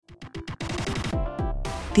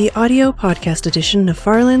The audio podcast edition of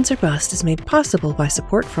Farlands or Bust is made possible by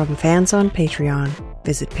support from fans on Patreon.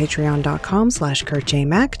 Visit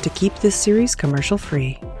patreon.com/KurtJMac to keep this series commercial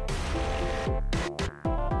free.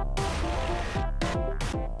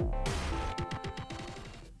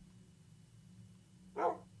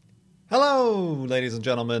 Hello, ladies and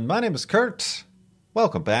gentlemen. My name is Kurt.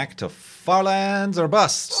 Welcome back to Farlands or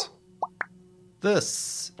Bust.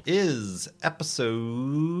 This is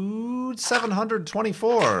episode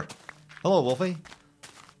 724. Hello, Wolfie.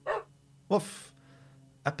 Woof.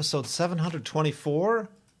 Episode 724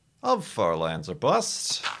 of Farlands or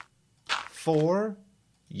Bust for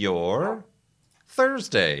your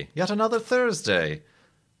Thursday. Yet another Thursday.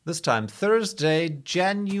 This time Thursday,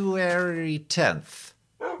 January 10th.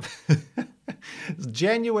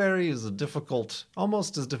 January is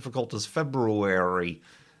almost as difficult as February.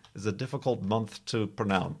 Is a difficult month to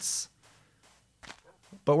pronounce.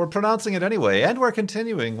 But we're pronouncing it anyway, and we're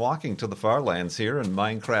continuing walking to the Farlands here in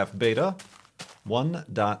Minecraft Beta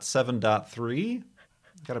 1.7.3.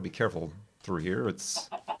 Gotta be careful through here. It's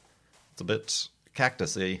a bit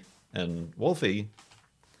cactusy, and Wolfie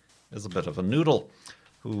is a bit of a noodle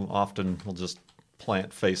who often will just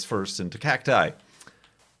plant face first into cacti.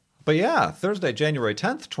 But yeah, Thursday, January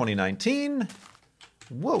 10th, 2019.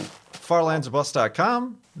 Whoa.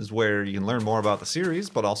 FarlandsOrBust.com is where you can learn more about the series,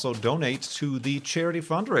 but also donate to the charity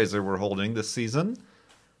fundraiser we're holding this season.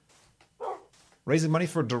 Raising money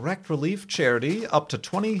for Direct Relief charity up to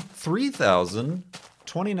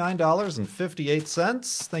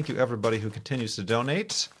 $23,029.58. Thank you, everybody who continues to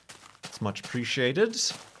donate. It's much appreciated.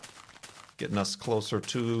 Getting us closer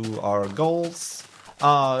to our goals.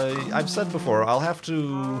 I've said before, I'll have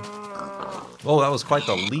to... Oh, that was quite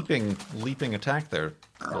the leaping attack there,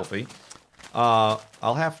 Wolfie. I'll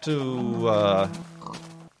have to...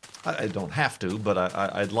 I don't have to, but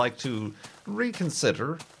I'd like to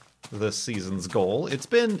reconsider this season's goal. It's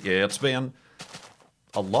been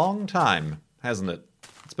a long time, hasn't it?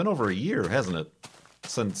 It's been over a year, hasn't it?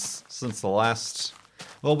 Since the last...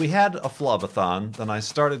 Well, we had a Flobathon, then I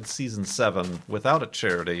started Season 7 without a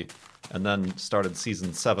charity, and then started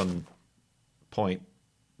Season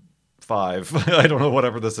 7.5, I don't know,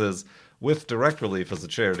 whatever this is, with Direct Relief as a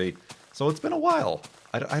charity. So it's been a while.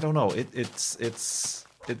 I don't know. It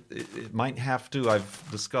might have to, I've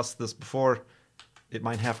discussed this before, it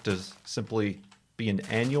might have to simply be an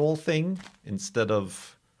annual thing instead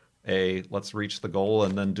of a let's reach the goal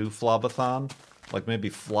and then do Flobathon. Like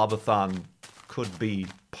maybe Flobathon could be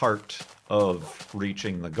part of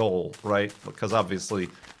reaching the goal, right? Because obviously,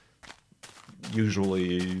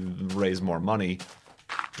 usually raise more money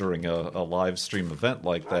during a live stream event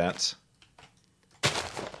like that.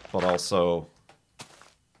 But also,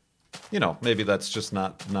 maybe that's just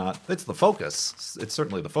not it's the focus. It's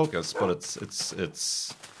certainly the focus, but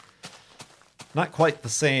it's not quite the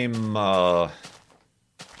same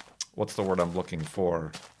what's the word I'm looking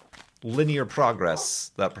for? Linear progress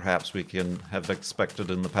that perhaps we can have expected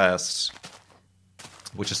in the past,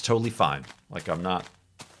 which is totally fine. Like, I'm not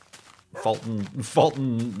faulting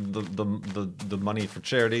the money for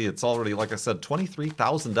charity. It's already, like I said,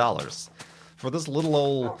 $23,000 for this little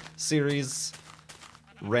old series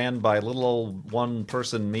ran by little old one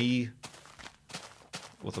person me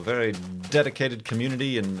with a very dedicated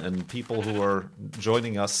community and people who are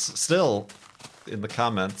joining us still in the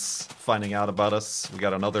comments, finding out about us. We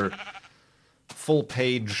got another full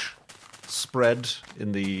page spread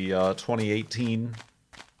in the 2018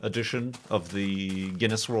 edition of the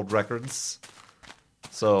Guinness World Records.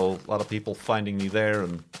 So a lot of people finding me there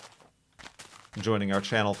and joining our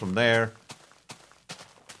channel from there.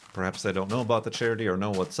 Perhaps they don't know about the charity or know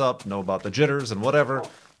what's up, know about the jitters and whatever.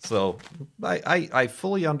 So I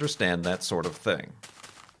fully understand that sort of thing.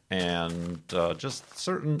 And just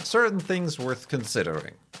certain things worth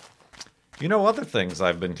considering. Other things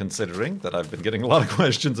I've been considering that I've been getting a lot of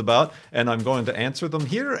questions about, and I'm going to answer them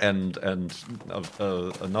here, and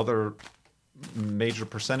another major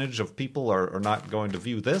percentage of people are not going to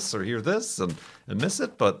view this or hear this and miss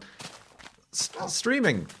it, but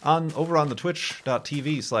streaming over on the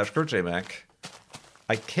twitch.tv/KurtJMac,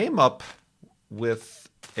 I came up with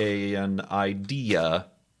an idea,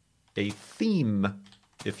 a theme,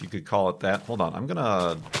 if you could call it that. Hold on, I'm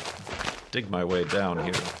gonna dig my way down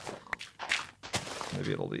here.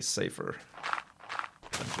 Maybe it'll be safer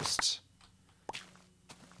than just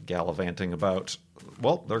gallivanting about.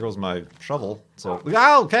 Well, there goes my shovel. So,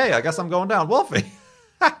 okay, I guess I'm going down. Wolfie!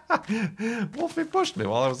 Wolfie pushed me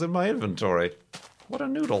while I was in my inventory. What a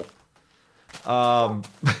noodle. But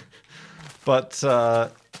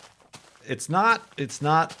it's not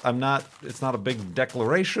a big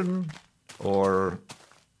declaration or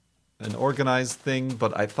an organized thing,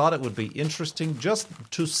 but I thought it would be interesting just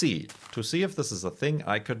to see if this is a thing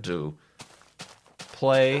I could do.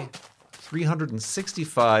 Play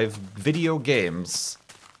 365 video games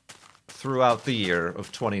throughout the year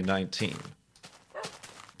of 2019.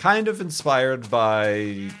 Kind of inspired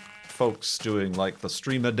by folks doing like the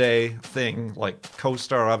stream a day thing, like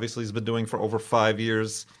CoStar obviously has been doing for over 5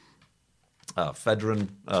 years. Fedrin,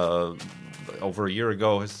 over a year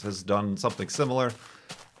ago, has done something similar.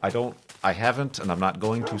 I haven't, and I'm not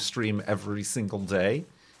going to stream every single day,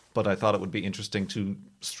 but I thought it would be interesting to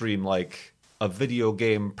stream like a video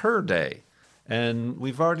game per day. And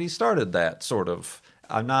we've already started that, sort of.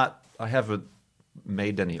 I haven't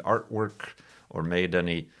made any artwork or made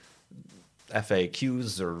any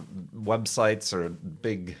FAQs or websites or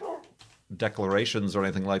big declarations or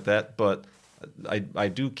anything like that, but I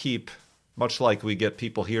do keep, much like we get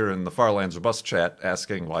people here in the Farlands or Bust chat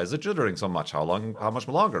asking, why is it jittering so much? How much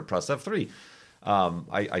longer? Press F3.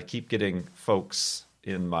 I keep getting folks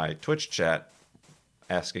in my Twitch chat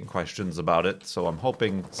asking questions about it, so I'm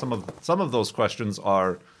hoping some of those questions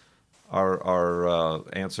are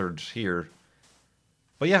answered here.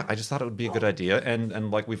 But yeah, I just thought it would be a good idea,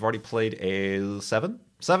 and like we've already played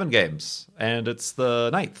seven games, and it's the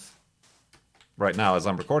 9th right now as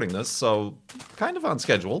I'm recording this, so kind of on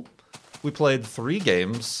schedule. We played 3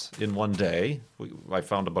 games in one day. I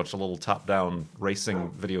found a bunch of little top-down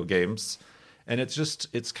racing video games, and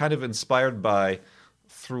it's kind of inspired by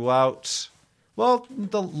throughout, well,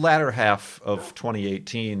 the latter half of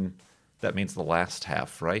 2018. That means the last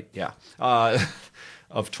half, right? Yeah.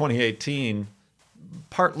 Of 2018,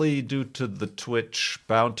 partly due to the Twitch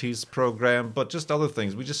bounties program, but just other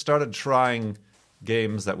things. We just started trying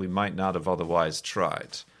games that we might not have otherwise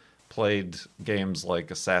tried. Played games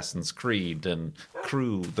like Assassin's Creed and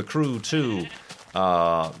The Crew 2,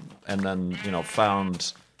 and then,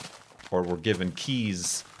 found or were given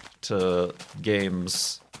keys to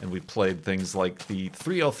games, and we played things like the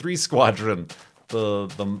 303 Squadron,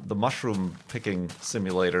 the mushroom picking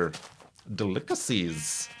simulator,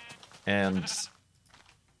 Delicacies, and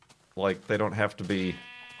like they don't have to be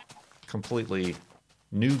completely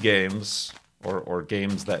new games or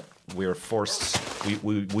games that we're forced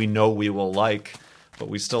we know we will like, but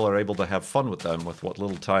we still are able to have fun with them with what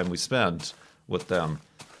little time we spend with them.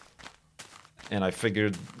 And I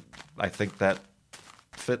figured, I think that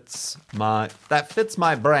fits my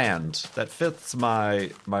brand, that fits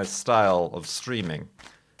my style of streaming.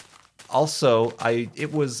 Also,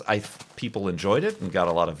 people enjoyed it and got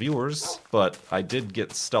a lot of viewers, but I did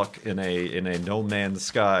get stuck in a No Man's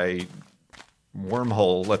Sky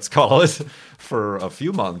wormhole, let's call it, for a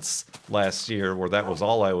few months last year, where that was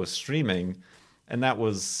all I was streaming, and that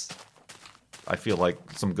was, I feel like,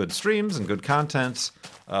 some good streams and good content,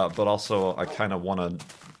 but also I kind of want to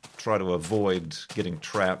try to avoid getting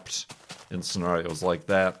trapped in scenarios like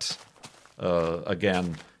that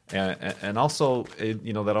again. And also,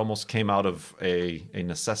 that almost came out of a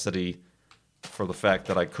necessity for the fact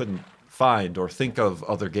that I couldn't find or think of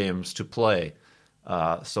other games to play.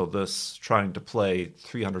 So this trying to play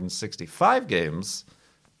 365 games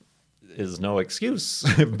is no excuse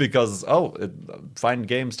because, find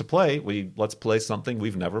games to play. Let's play something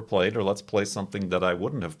we've never played, or let's play something that I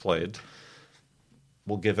wouldn't have played.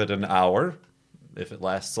 We'll give it an hour. If it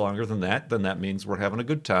lasts longer than that, then that means we're having a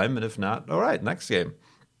good time. And if not, all right, next game.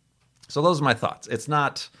 So those are my thoughts. It's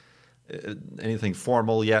not anything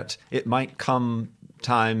formal yet. It might come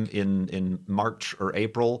time in March or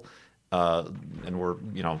April, and we're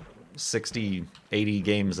 60, 80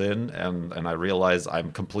 games in, and I realize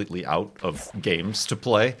I'm completely out of games to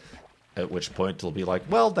play, at which point it'll be like,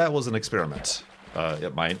 well, that was an experiment.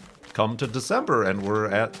 It might come to December and we're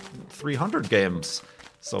at 300 games.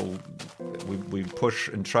 So we push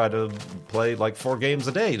and try to play like 4 games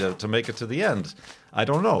a day to make it to the end. I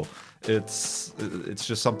don't know. It's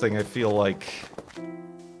just something I feel like,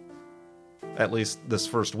 at least this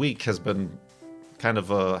first week, has been kind of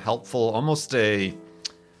a helpful, almost a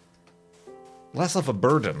less of a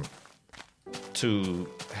burden to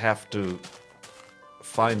have to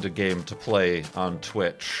find a game to play on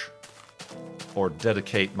Twitch or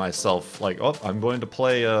dedicate myself, like, I'm going to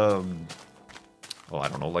play I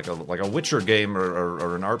don't know, like a Witcher game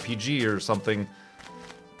or an RPG or something.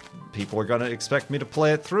 People are going to expect me to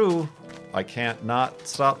play it through. I can't not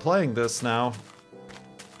stop playing this now.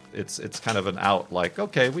 It's kind of an out, like,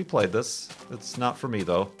 okay, we played this. It's not for me,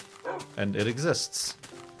 though. And it exists.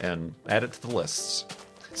 And add it to the lists.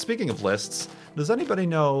 Speaking of lists, does anybody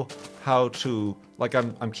know how to, like,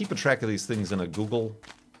 I'm keeping track of these things in a Google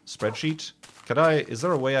spreadsheet. Is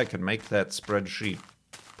there a way I can make that spreadsheet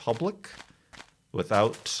public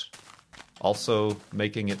without also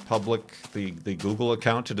making it public, the Google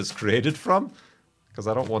account it is created from, because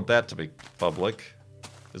I don't want that to be public.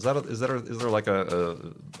 Is there like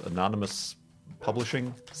a anonymous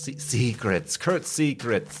publishing secrets, Kurt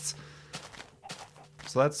secrets?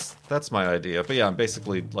 So that's my idea. But yeah, I'm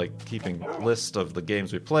basically like keeping a list of the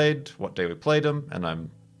games we played, what day we played them, and I'm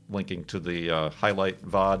linking to the highlight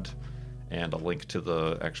VOD and a link to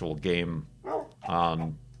the actual game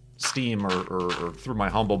on Steam or through my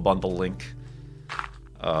Humble Bundle link.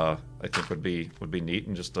 I think would be neat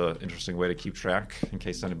and just an interesting way to keep track in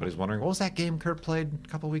case anybody's wondering, what was that game Kurt played a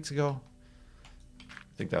couple weeks ago?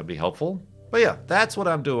 I think that would be helpful. But yeah, that's what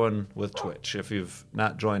I'm doing with Twitch. If you've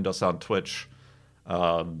not joined us on Twitch,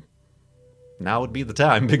 now would be the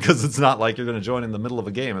time, because it's not like you're going to join in the middle of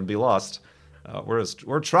a game and be lost.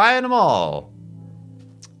 We're trying them all.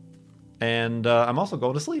 And I'm also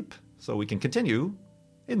going to sleep, so we can continue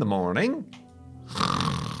in the morning.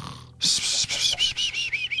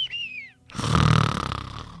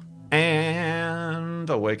 And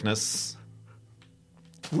awakeness.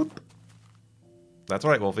 Whoop. That's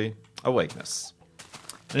right, Wolfie. Awakeness.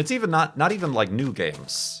 And it's even not even like new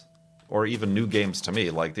games, or even new games to me.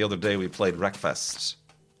 Like the other day we played Wreckfest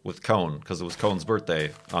with Cone, because it was Cone's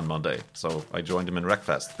birthday on Monday. So I joined him in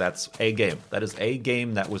Wreckfest. That's a game. That is a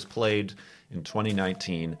game that was played in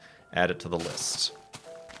 2019. Add it to the list.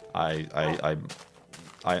 I'm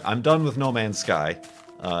done with No Man's Sky,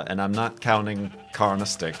 and I'm not counting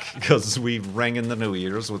Carnastick, because we rang in the New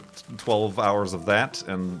Year's with 12 hours of that,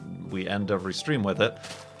 and we end every stream with it.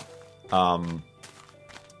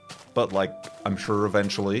 But like, I'm sure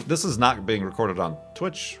eventually, this is not being recorded on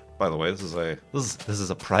Twitch, by the way. This is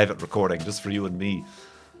a private recording just for you and me.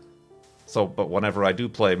 So, but whenever I do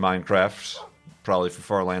play Minecraft, probably for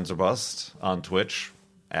Far Lands or Bust on Twitch,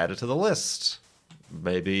 add it to the list.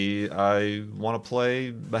 Maybe I want to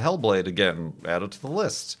play the Hellblade again. Add it to the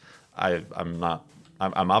list. I'm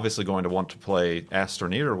obviously going to want to play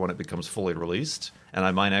Astroneer when it becomes fully released, and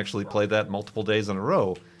I might actually play that multiple days in a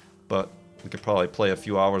row. But we could probably play a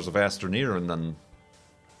few hours of Astroneer and then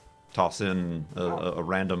toss in a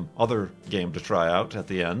random other game to try out at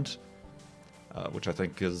the end, which I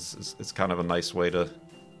think is kind of a nice way to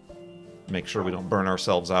make sure we don't burn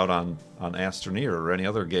ourselves out on Astroneer or any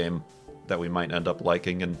other game that we might end up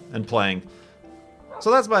liking and playing. So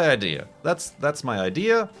that's my idea. That's my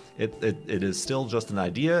idea. It is still just an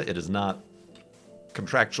idea. It is not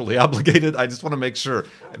contractually obligated. I just want to make sure.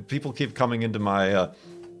 People keep coming into my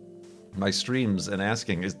my streams and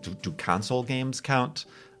asking, do console games count?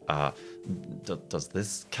 Does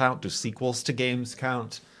this count? Do sequels to games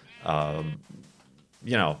count? How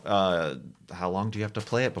long do you have to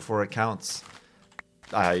play it before it counts?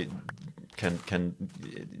 Can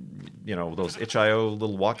those itch.io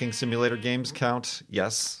little walking simulator games count?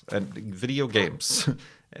 Yes. And video games.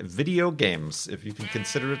 Video games. If you can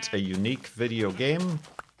consider it a unique video game,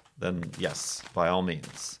 then yes, by all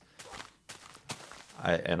means.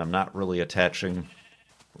 I'm not really attaching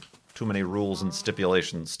too many rules and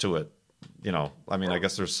stipulations to it. I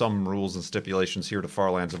guess there's some rules and stipulations here to Far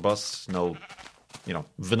Lands or Bust. No,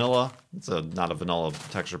 vanilla. It's not a vanilla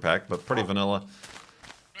texture pack, but pretty vanilla.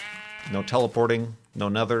 No teleporting, no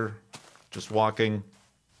nether, just walking.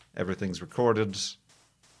 Everything's recorded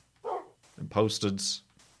and posted.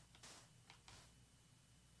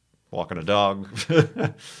 Walking a dog,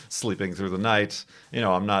 sleeping through the night.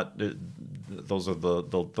 I'm not. Those are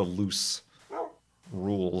the loose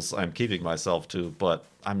rules I'm keeping myself to, but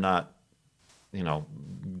I'm not.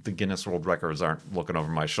 The Guinness World Records aren't looking over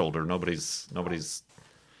my shoulder. Nobody's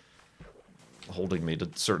holding me to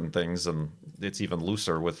certain things, and it's even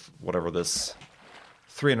looser with whatever this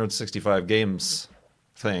 365 games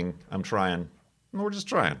thing I'm trying. We're just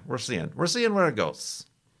trying. We're seeing where it goes.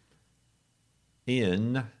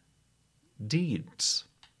 Indeed.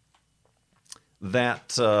 That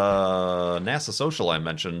NASA social I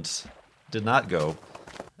mentioned did not go,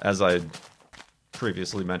 as I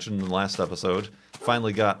previously mentioned in the last episode.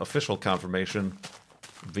 Finally got official confirmation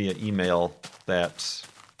via email that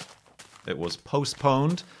it was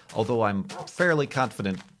postponed, although I'm fairly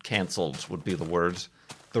confident canceled would be the word.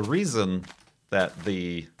 The reason that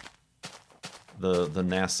the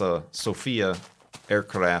NASA SOFIA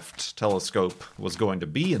aircraft telescope was going to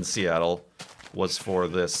be in Seattle was for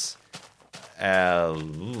this,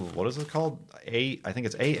 what is it called? I think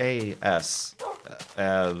it's AAS,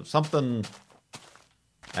 something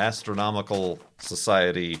Astronomical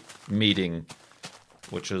Society meeting,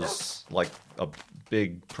 which is like a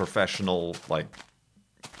big professional, like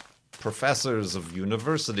professors of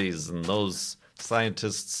universities and those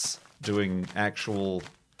scientists doing actual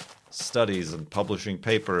studies and publishing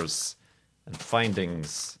papers and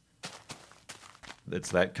findings.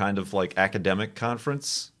 It's that kind of like academic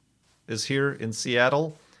conference is here in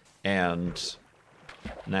Seattle, and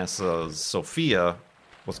NASA's SOFIA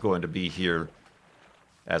was going to be here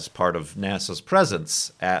as part of NASA's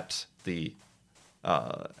presence at the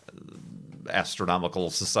Astronomical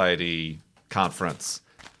Society conference.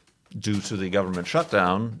 Due to the government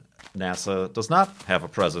shutdown, NASA does not have a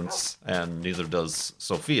presence, and neither does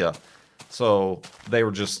SOFIA. So they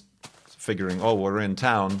were just figuring, oh, we're in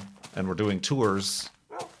town, and we're doing tours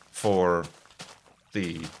for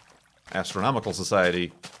the Astronomical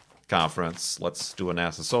Society conference. Let's do a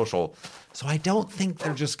NASA social. So I don't think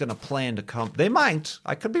they're just going to plan to come. They might.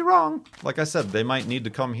 I could be wrong. Like I said, they might need to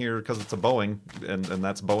come here because it's a Boeing, and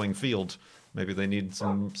that's Boeing Field. Maybe they need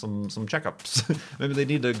some checkups. Maybe they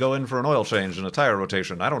need to go in for an oil change and a tire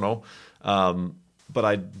rotation. I don't know. But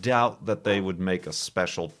I doubt that they would make a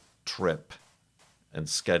special trip and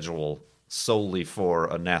schedule solely for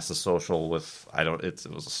a NASA social with, it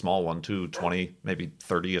was a small one too, 20, maybe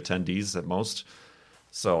 30 attendees at most.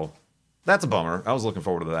 So that's a bummer. I was looking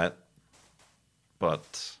forward to that.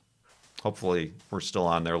 But hopefully we're still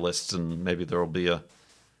on their list, and maybe there will be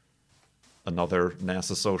another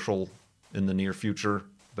NASA social in the near future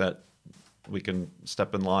that we can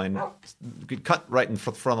step in line, cut right in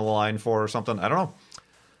front of the line for or something. I don't know.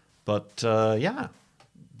 But yeah,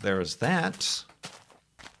 there's that.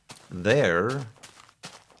 There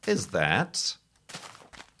is that.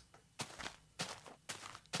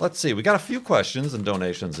 Let's see. We got a few questions and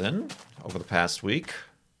donations in over the past week.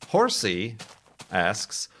 Horsey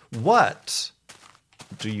asks, what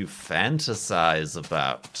do you fantasize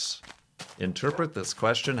about? Interpret this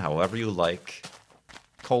question however you like.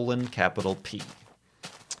 Capital P.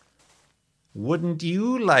 Wouldn't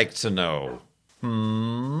you like to know?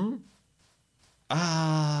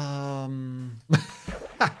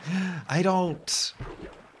 I don't.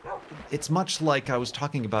 It's much like I was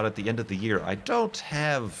talking about at the end of the year. I don't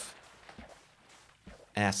have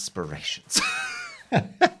aspirations.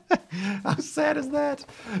 How sad is that?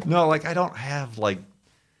 No, like I don't have like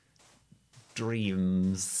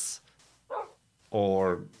dreams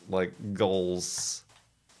or like goals.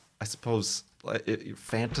 I suppose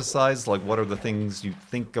fantasize, like what are the things you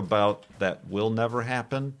think about that will never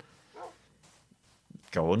happen?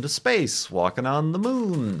 Going to space, walking on the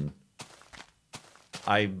moon.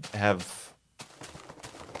 I have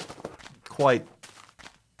quite,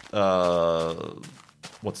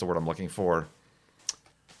 what's the word I'm looking for?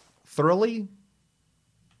 Thoroughly,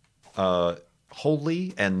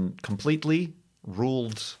 wholly, and completely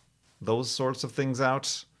ruled those sorts of things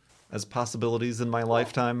out as possibilities in my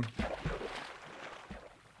lifetime.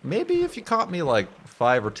 Maybe if you caught me like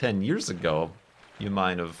 5 or 10 years ago, I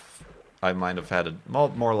might have had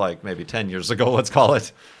more like maybe 10 years ago, let's call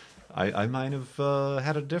it. I might have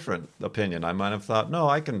had a different opinion. I might have thought, no,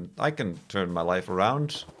 I can turn my life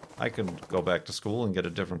around. I can go back to school and get a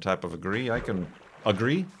different type of degree. I can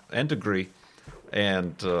agree and degree,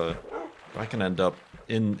 and I can end up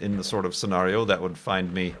in the sort of scenario that would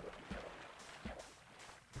find me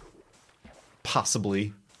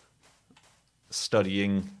possibly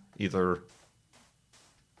studying either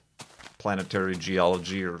planetary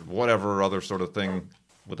geology or whatever other sort of thing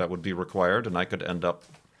that would be required, and I could end up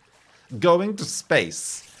going to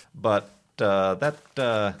space. But that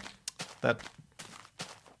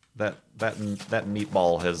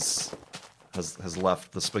meatball has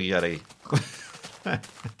left the spaghetti.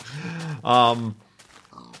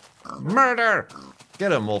 Murder!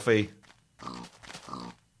 Get him, Wolfie.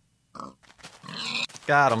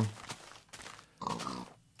 Got him.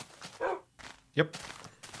 Yep.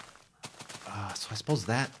 So I suppose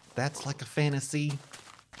that's like a fantasy.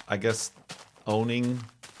 I guess owning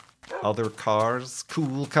other cars,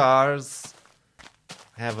 cool cars,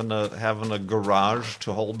 having a garage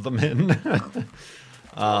to hold them in.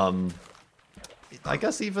 I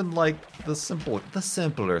guess even like the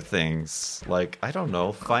simpler things, like I don't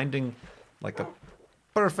know, finding like a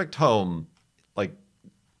perfect home, like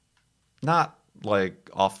not like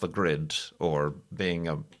off the grid or being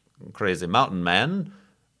a crazy mountain man.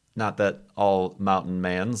 Not that all mountain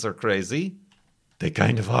mans are crazy. They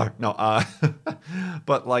kind of are. No,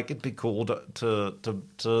 but like it'd be cool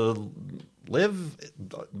to live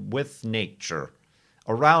with nature,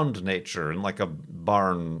 around nature, in like a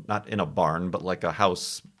barn, not in a barn, but like a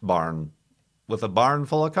house barn, with a barn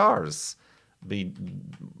full of cars, be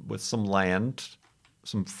with some land,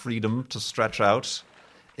 some freedom to stretch out.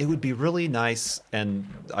 It would be really nice, and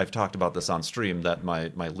I've talked about this on stream, that my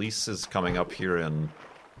lease is coming up here in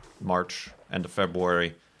March, end of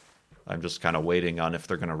February, I'm just kind of waiting on if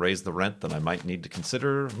they're going to raise the rent, then I might need to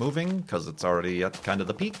consider moving, because it's already at kind of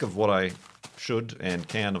the peak of what I should and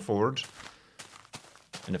can afford.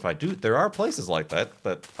 And if I do, there are places like that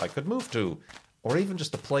I could move to. Or even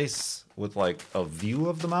just a place with, like, a view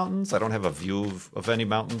of the mountains. I don't have a view of any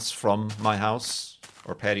mountains from my house,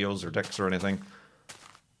 or patios, or decks, or anything.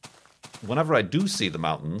 Whenever I do see the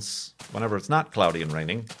mountains, whenever it's not cloudy and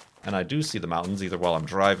raining, and I do see the mountains, either while I'm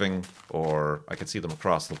driving, or I can see them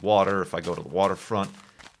across the water if I go to the waterfront,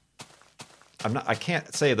 I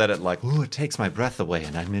can't say that it takes my breath away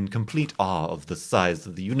and I'm in complete awe of the size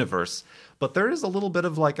of the universe. But there is a little bit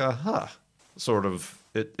of like a, sort of,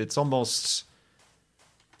 it's almost,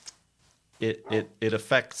 it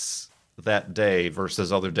affects that day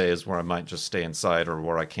versus other days where I might just stay inside or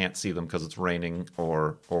where I can't see them because it's raining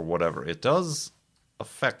or whatever. It does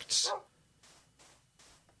affect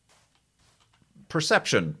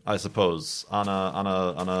perception, I suppose, on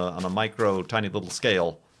a micro, tiny little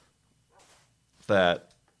scale. That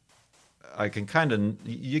I can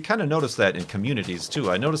you kind of notice that in communities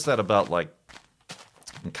too. I noticed that about like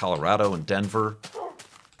in Colorado and Denver,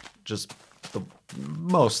 just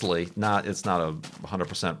mostly it's not a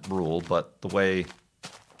 100% rule, but the way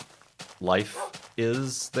life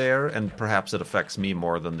is there, and perhaps it affects me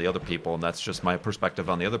more than the other people, and that's just my perspective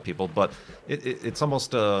on the other people. But it's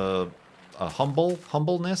almost a humble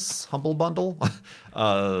bundle.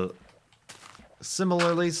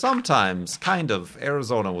 Similarly, sometimes, kind of,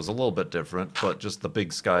 Arizona was a little bit different, but just the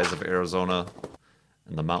big skies of Arizona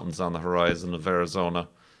and the mountains on the horizon of Arizona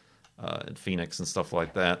and Phoenix and stuff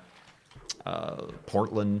like that.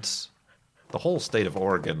 Portland, the whole state of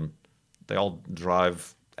Oregon, they all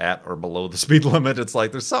drive at or below the speed limit. It's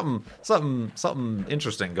like there's something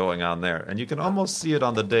interesting going on there. And you can almost see it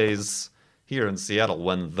on the days here in Seattle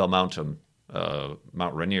when the mountain,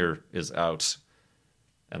 Mount Rainier, is out.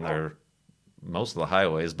 And they're most of the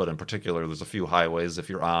highways, but in particular, there's a few highways. If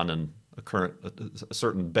you're on and a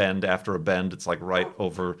certain bend, after a bend, it's like right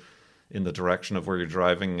over in the direction of where you're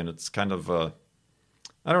driving, and it's kind of I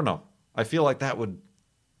don't know. I feel like that would,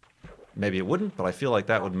 maybe it wouldn't, but I feel like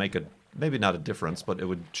that would make maybe not a difference, but it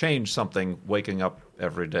would change something waking up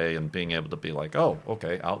every day and being able to be like, oh,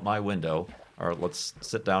 okay, out my window, or let's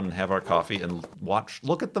sit down and have our coffee and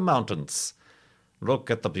look at the mountains.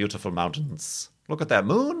 Look at the beautiful mountains. Look at that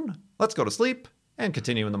moon. Let's go to sleep and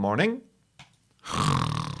continue in the morning.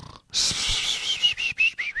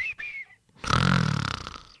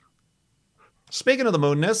 Speaking of the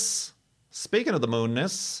moonness,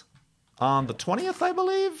 on the 20th, I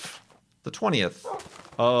believe? The 20th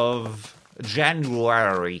of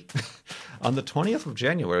January. On the 20th of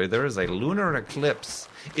January, there is a lunar eclipse.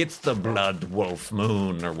 It's the Blood Wolf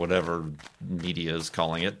Moon, or whatever media is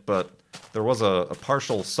calling it, but there was a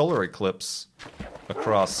partial solar eclipse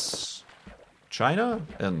across China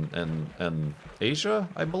and Asia,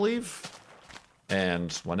 I believe.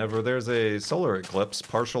 And whenever there's a solar eclipse,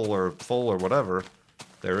 partial or full or whatever,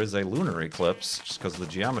 there is a lunar eclipse, just because the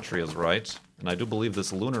geometry is right. And I do believe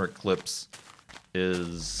this lunar eclipse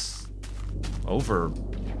is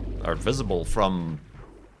visible from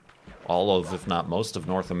all of, if not most of,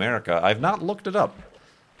 North America. I've not looked it up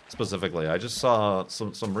specifically. I just saw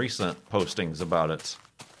some recent postings about it.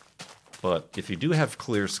 But if you do have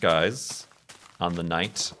clear skies on the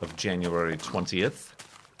night of January 20th,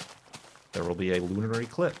 there will be a lunar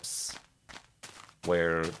eclipse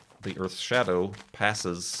where the Earth's shadow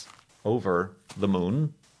passes over the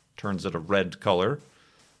moon, turns it a red color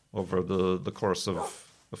over the course of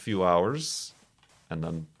a few hours, and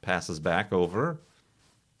then passes back over.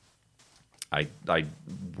 I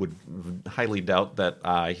would highly doubt that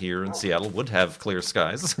I here in Seattle would have clear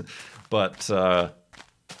skies, but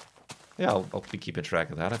yeah, I'll be keeping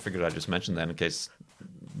track of that. I figured I'd just mention that in case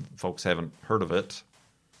folks haven't heard of it.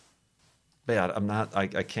 But yeah, I'm not. I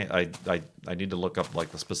can't. I need to look up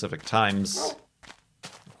like the specific times.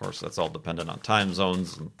 Of course, that's all dependent on time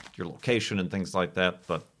zones and your location and things like that.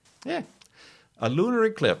 But yeah, a lunar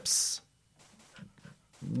eclipse.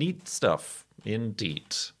 Neat stuff,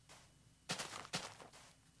 indeed.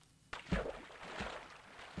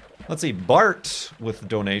 Let's see. Bart with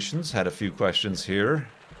donations had a few questions here.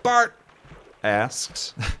 Bart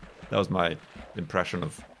asked. That was my impression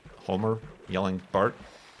of Homer yelling Bart.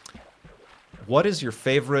 What is your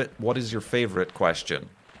favorite question?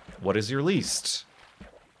 What is your least?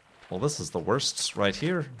 Well, this is the worst right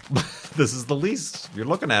here. This is the least. You're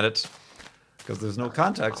looking at it because there's no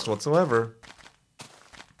context whatsoever.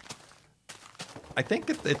 I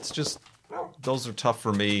think it's just, those are tough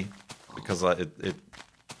for me because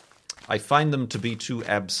I find them to be too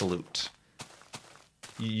absolute.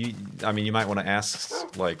 You might want to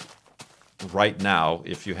ask, like, right now,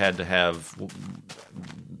 if you had to have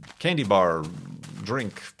candy bar,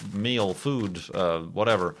 drink, meal, food,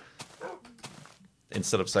 whatever,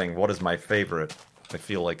 instead of saying what is my favorite, I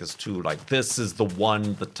feel like is too like this is the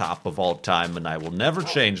one, the top of all time, and I will never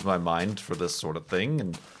change my mind for this sort of thing.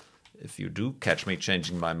 And if you do catch me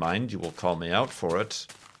changing my mind, you will call me out for it.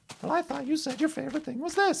 Well, I thought you said your favorite thing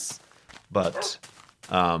was this. But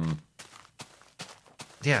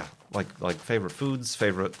yeah, like favorite foods,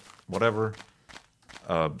 favorite whatever,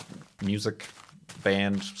 music,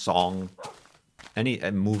 band, song, any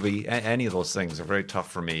movie, any of those things are very tough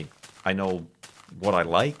for me. I know what I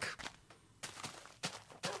like,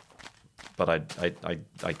 but I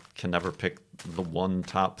can never pick the one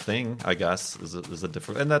top thing. I guess is a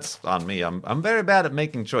different, and that's on me. I'm very bad at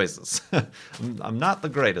making choices. I'm not the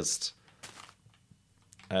greatest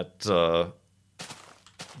at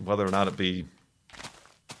whether or not it be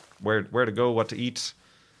where to go, what to eat,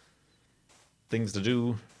 things to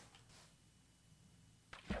do,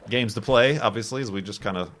 games to play, obviously, as we just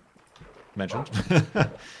kind of mentioned.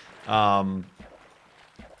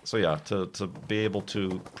 So yeah, to be able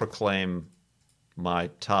to proclaim my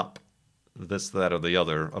top this, that, or the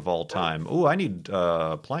other of all time. Ooh, I need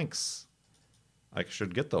planks. I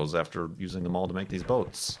should get those after using them all to make these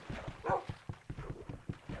boats.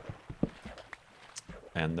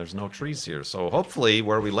 And there's no trees here, so hopefully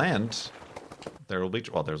where we land, there will be...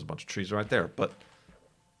 Well, there's a bunch of trees right there, but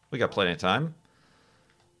we got plenty of time.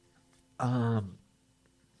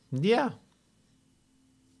 Yeah.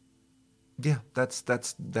 Yeah,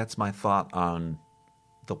 that's my thought on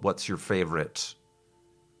the what's your favorite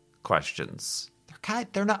questions.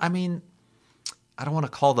 They're not, I mean, I don't want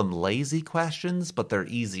to call them lazy questions, but they're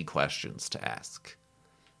easy questions to ask.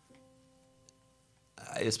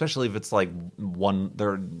 Especially if it's like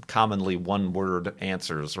they're commonly one-word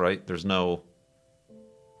answers, right?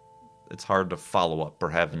 It's hard to follow up or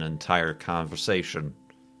have an entire conversation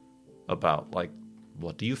about, like,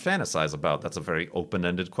 what do you fantasize about? That's a very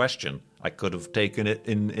open-ended question. I could have taken it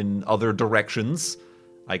in other directions.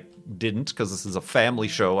 I didn't, because this is a family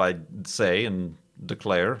show, I'd say and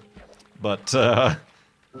declare. But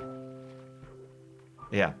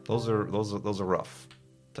yeah, those are rough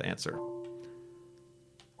to answer.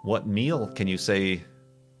 What meal can you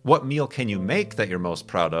make that you're most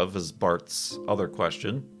proud of is Bart's other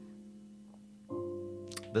question.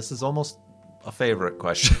 This is almost a favorite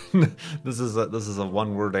question. This is a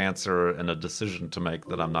one-word answer and a decision to make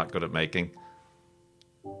that I'm not good at making.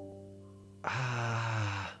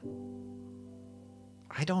 I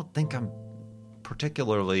don't think I'm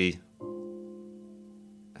particularly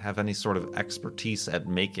have any sort of expertise at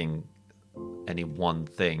making any one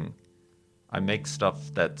thing. I make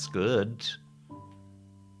stuff that's good,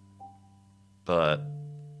 but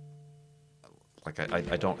like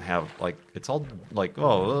I don't have, like, it's all like,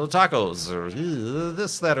 oh, tacos or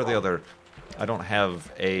this, that, or the other. I don't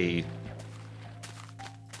have a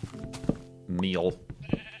meal,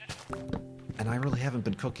 and I really haven't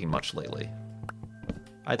been cooking much lately.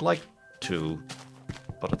 I'd like to,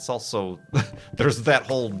 but it's also there's that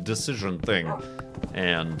whole decision thing,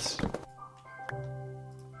 and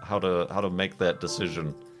how to make that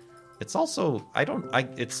decision. It's also I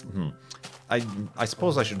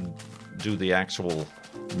suppose I should do the actual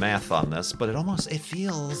math on this, but it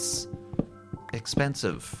feels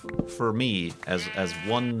expensive for me as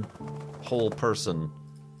one whole person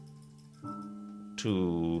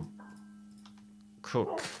to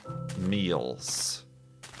cook meals.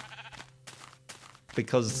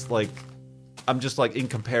 Because, like, I'm just, like, in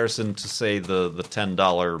comparison to, say, the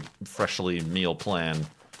 $10 freshly meal plan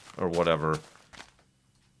or whatever.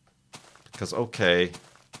 Because, okay,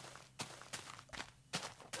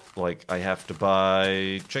 like, I have to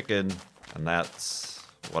buy chicken, and that's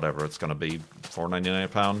whatever it's gonna be, $4.99 a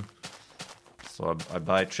pound. So I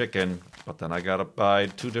buy chicken, but then I gotta buy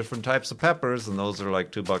 2 different types of peppers, and those are like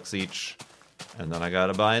 $2 each. And then I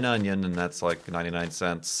gotta buy an onion, and that's like 99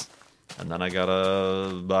 cents. And then I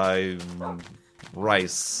gotta buy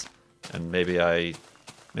rice, and maybe a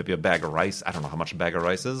bag of rice. I don't know how much a bag of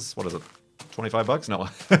rice is. What is it? $25? No.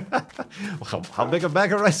 How big a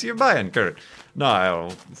bag of rice are you buying, Kurt? No, I don't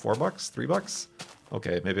know, $4? $3?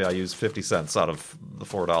 Okay, maybe I use 50 cents out of the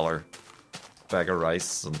 $4 bag of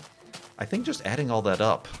rice. And I think just adding all that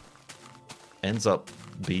up ends up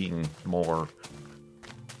being more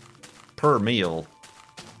per meal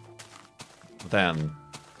than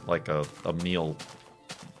like a meal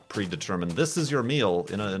predetermined. This is your meal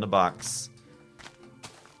in a box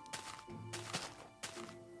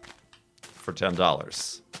for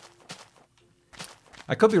 $10.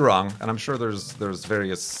 I could be wrong, and I'm sure there's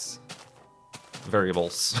various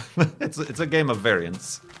variables. It's a game of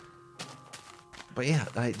variance. But yeah,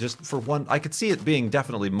 I could see it being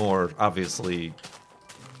definitely more obviously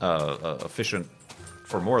efficient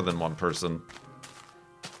for more than one person.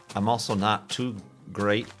 I'm also not too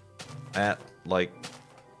great at like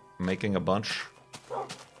making a bunch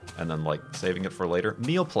and then like saving it for later.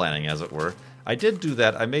 Meal planning, as it were. I did do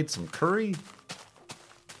that. I made some curry.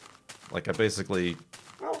 Like I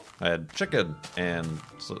had chicken and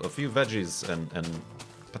a few veggies and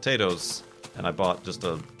potatoes, and I bought just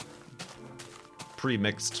a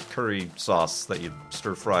pre-mixed curry sauce that you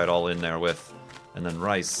stir fry it all in there with, and then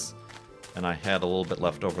rice. And I had a little bit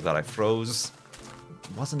left over that I froze.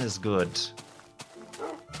 It wasn't as good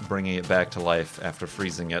bringing it back to life after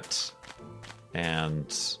freezing it,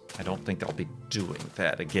 and I don't think I'll be doing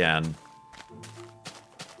that again.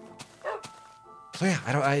 So yeah,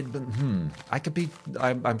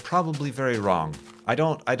 I'm probably very wrong. If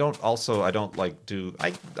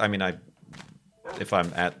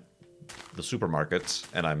I'm at the supermarket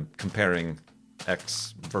and I'm comparing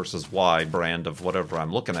X versus Y brand of whatever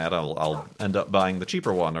I'm looking at, I'll end up buying the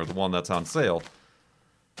cheaper one or the one that's on sale.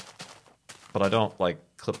 But I don't like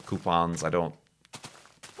clip coupons. I don't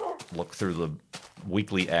look through the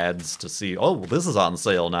weekly ads to see, oh, well, this is on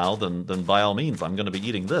sale now, then by all means I'm going to be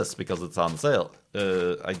eating this because it's on sale.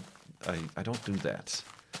 I don't do that.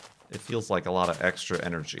 It feels like a lot of extra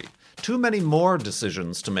energy. Too many more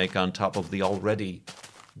decisions to make on top of the already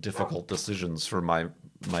difficult decisions for my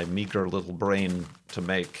meager little brain to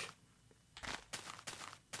make.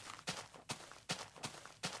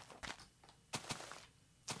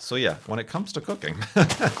 So yeah, when it comes to cooking,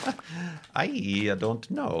 I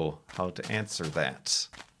don't know how to answer that.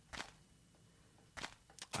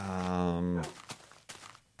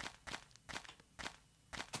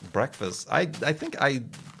 Breakfast. I think I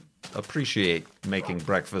appreciate making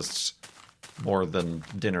breakfast more than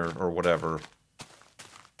dinner or whatever.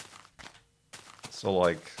 So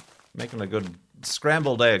like making a good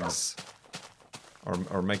scrambled eggs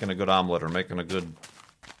or making a good omelet or making a good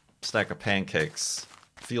stack of pancakes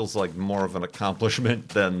feels like more of an accomplishment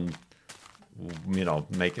than,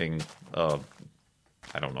 making a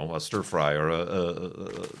stir fry or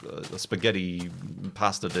a spaghetti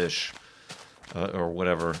pasta dish or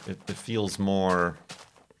whatever. It feels more.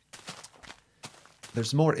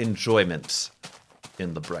 There's more enjoyment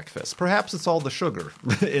in the breakfast. Perhaps it's all the sugar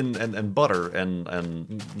and butter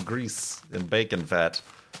and grease and bacon fat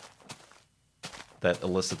that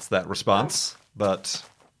elicits that response. But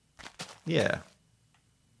yeah.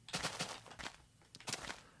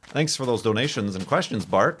 Thanks for those donations and questions,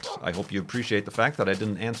 Bart. I hope you appreciate the fact that I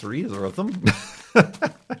didn't answer either of them.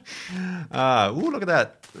 Ooh, look at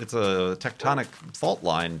that. It's a tectonic fault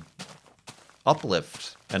line.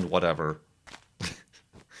 Uplift and whatever.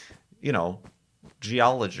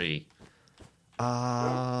 Geology.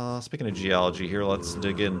 Speaking of geology here, let's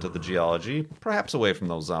dig into the geology. Perhaps away from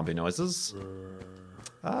those zombie noises.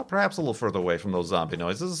 Perhaps a little further away from those zombie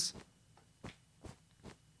noises.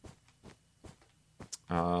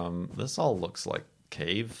 This all looks like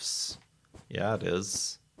caves. Yeah, it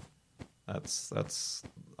is. That's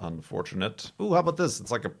unfortunate. Ooh, how about this?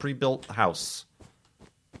 It's like a pre-built house.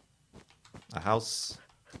 A house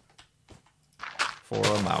for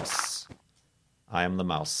a mouse. I am the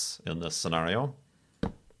mouse in this scenario.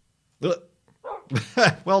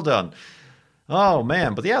 Well done. Oh,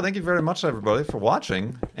 man. But yeah, thank you very much, everybody, for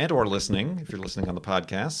watching and or listening, if you're listening on the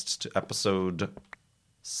podcast, to episode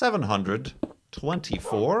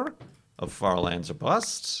 724 of Far Lands or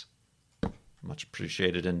Bust. Much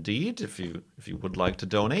appreciated indeed. If you would like to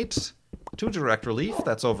donate to Direct Relief,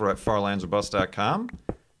 that's over at farlandsorbust.com.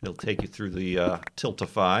 It'll take you through the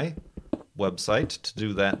Tiltify website to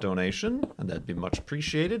do that donation, and that'd be much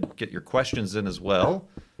appreciated. Get your questions in as well.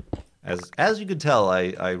 As you can tell,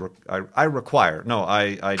 I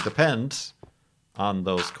depend on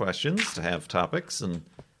those questions to have topics and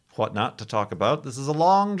whatnot to talk about. This is a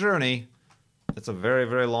long journey. It's a very,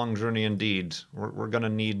 very long journey indeed. We're gonna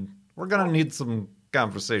need some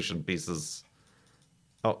conversation pieces.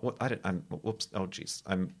 Oh, whoops. Oh, jeez.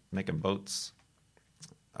 I'm making boats.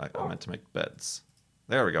 I meant to make beds.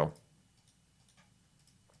 There we go.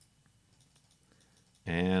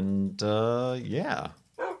 And yeah,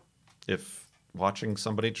 if watching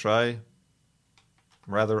somebody try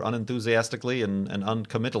rather unenthusiastically and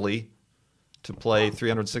uncommittally to play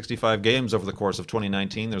 365 games over the course of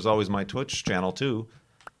 2019, there's always my Twitch channel too.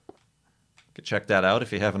 You can check that out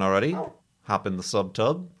if you haven't already. Hop in the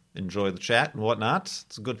subtub, enjoy the chat and whatnot.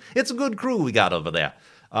 It's a good crew we got over there.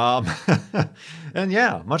 And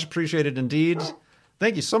yeah, much appreciated indeed.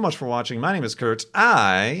 Thank you so much for watching. My name is Kurt.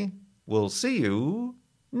 I we'll see you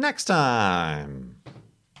next time.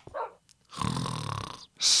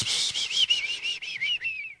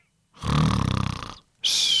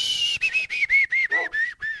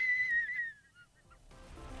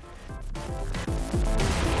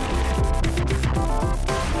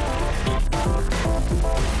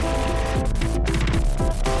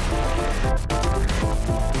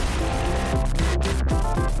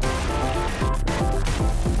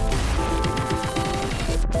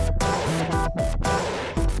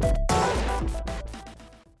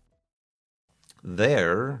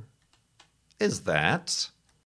 There is that.